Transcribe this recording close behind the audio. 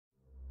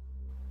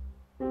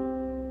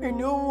In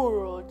a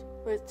world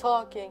with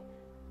talking,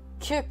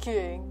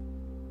 kicking,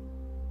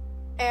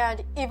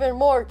 and even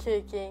more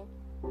kicking,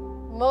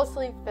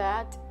 mostly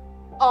fat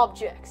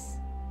objects.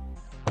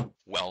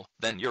 Well,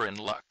 then you're in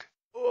luck.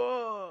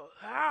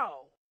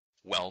 How?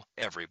 Well,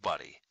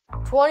 everybody.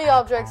 20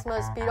 objects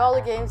must beat all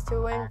the games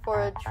to win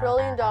for a $1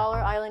 trillion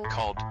island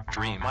Called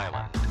Dream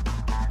Island.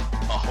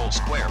 A whole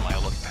square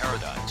mile of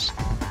paradise.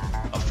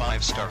 A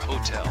 5-star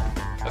hotel.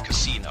 A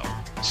casino.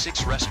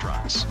 6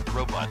 restaurants.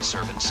 Robot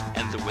servants.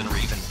 And the winner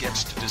even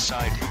gets to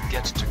decide who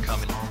gets to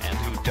come in and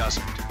who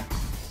doesn't.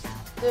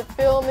 The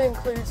film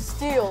includes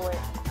stealing.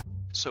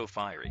 So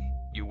fiery.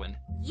 You win.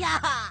 Yeah!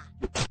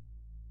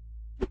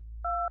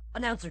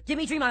 Announcer, give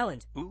me Dream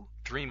Island. Ooh,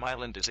 Dream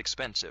Island is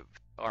expensive.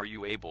 Are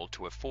you able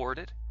to afford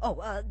it?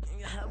 Oh,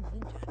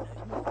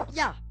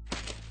 yeah.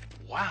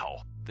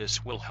 Wow,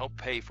 this will help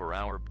pay for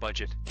our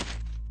budget.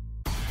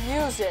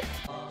 Music.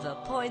 The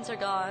points are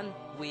gone,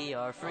 we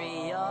are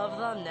free of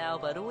them now,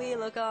 but we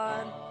look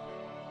on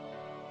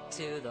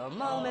to the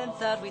moment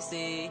that we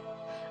see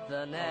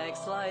the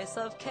next slice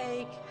of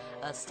cake,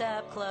 a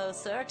step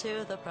closer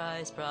to the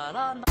prize brought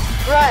on by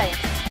Prank.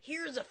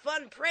 Here's a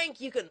fun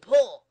prank you can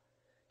pull.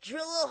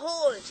 Drill a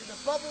hole into the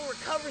Bubble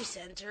Recovery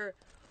Center,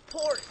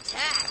 pour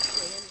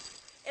tax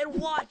in,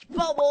 and watch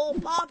Bubble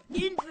pop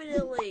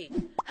infinitely.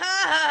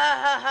 Ha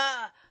ha ha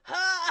ha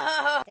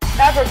ha ha!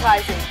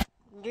 Advertising.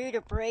 Need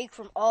a break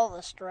from all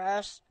the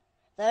stress?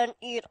 Then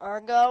eat our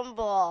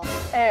gumball.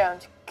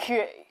 And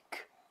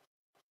cake.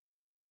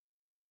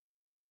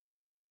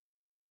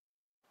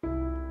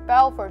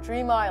 Battle for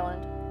Dream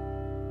Island.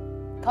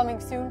 Coming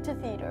soon to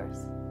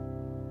theaters.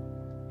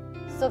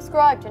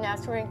 Subscribe to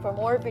Nasty Ring for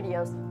more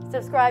videos.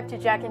 Subscribe to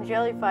Jack and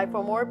Jelly 5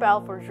 for more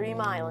Battle for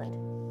Dream Island.